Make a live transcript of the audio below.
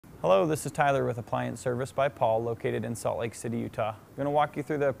Hello, this is Tyler with Appliance Service by Paul, located in Salt Lake City, Utah. I'm going to walk you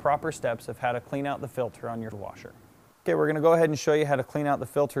through the proper steps of how to clean out the filter on your washer. Okay, we're going to go ahead and show you how to clean out the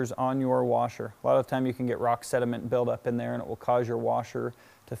filters on your washer. A lot of the time you can get rock sediment buildup in there and it will cause your washer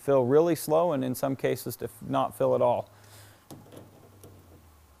to fill really slow and in some cases to not fill at all.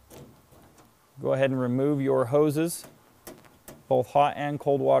 Go ahead and remove your hoses, both hot and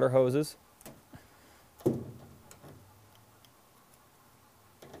cold water hoses.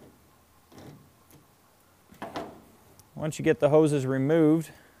 Once you get the hoses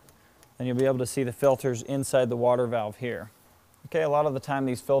removed, then you'll be able to see the filters inside the water valve here. Okay, a lot of the time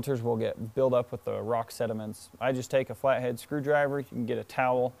these filters will get built up with the rock sediments. I just take a flathead screwdriver, you can get a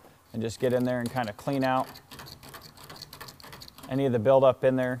towel, and just get in there and kind of clean out any of the buildup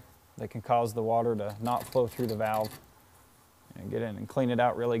in there that can cause the water to not flow through the valve. And get in and clean it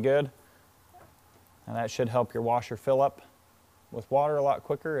out really good. And that should help your washer fill up with water a lot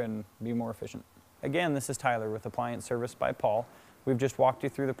quicker and be more efficient. Again, this is Tyler with Appliance Service by Paul. We've just walked you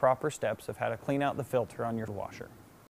through the proper steps of how to clean out the filter on your washer.